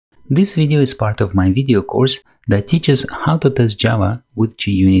This video is part of my video course that teaches how to test Java with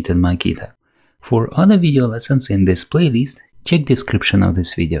JUnit and Makita. For other video lessons in this playlist, check description of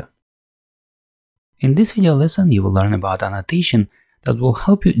this video. In this video lesson, you will learn about annotation that will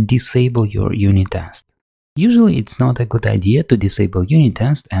help you disable your unit test. Usually it's not a good idea to disable unit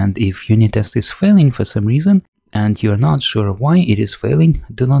test, and if unit test is failing for some reason and you're not sure why it is failing,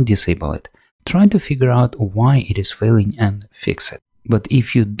 do not disable it. Try to figure out why it is failing and fix it. But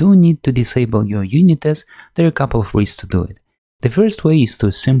if you do need to disable your unit test, there are a couple of ways to do it. The first way is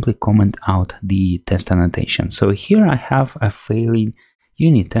to simply comment out the test annotation. So here I have a failing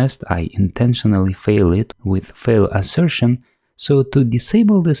unit test. I intentionally fail it with fail assertion. So to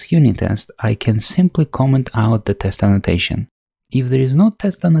disable this unit test, I can simply comment out the test annotation. If there is no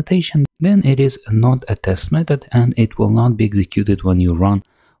test annotation, then it is not a test method and it will not be executed when you run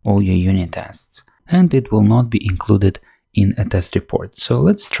all your unit tests. And it will not be included in a test report. So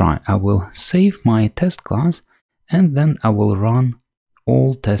let's try. I will save my test class and then I will run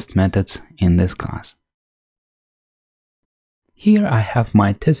all test methods in this class. Here I have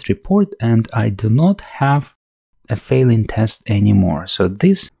my test report and I do not have a failing test anymore. So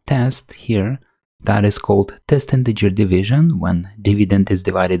this test here that is called test integer division, when dividend is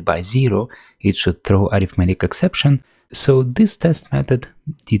divided by 0, it should throw arithmetic exception. So this test method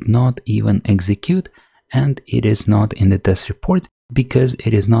did not even execute and it is not in the test report because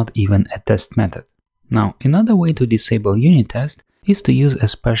it is not even a test method. Now, another way to disable unit test is to use a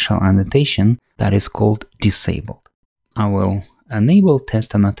special annotation that is called disabled. I will enable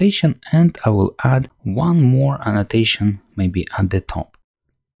test annotation and I will add one more annotation maybe at the top,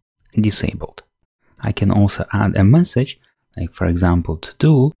 disabled. I can also add a message like, for example, to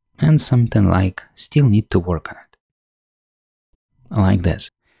do and something like still need to work on it, like this.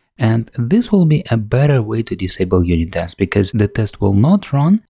 And this will be a better way to disable unit test because the test will not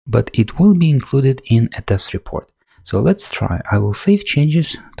run, but it will be included in a test report. So let's try. I will save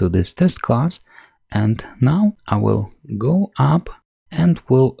changes to this test class and now I will go up and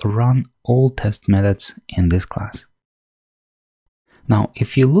will run all test methods in this class. Now,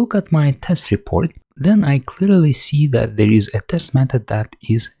 if you look at my test report, then I clearly see that there is a test method that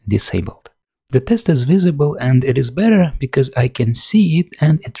is disabled. The test is visible and it is better because I can see it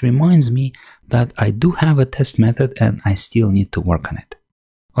and it reminds me that I do have a test method and I still need to work on it.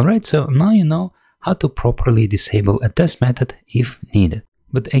 Alright, so now you know how to properly disable a test method if needed.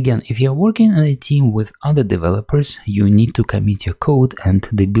 But again, if you're working on a team with other developers, you need to commit your code and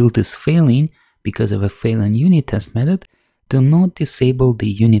the build is failing because of a failing unit test method, do not disable the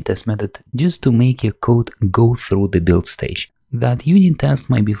unit test method just to make your code go through the build stage. That unit test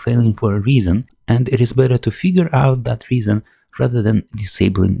might be failing for a reason, and it is better to figure out that reason rather than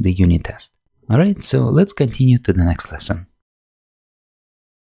disabling the unit test. Alright, so let's continue to the next lesson.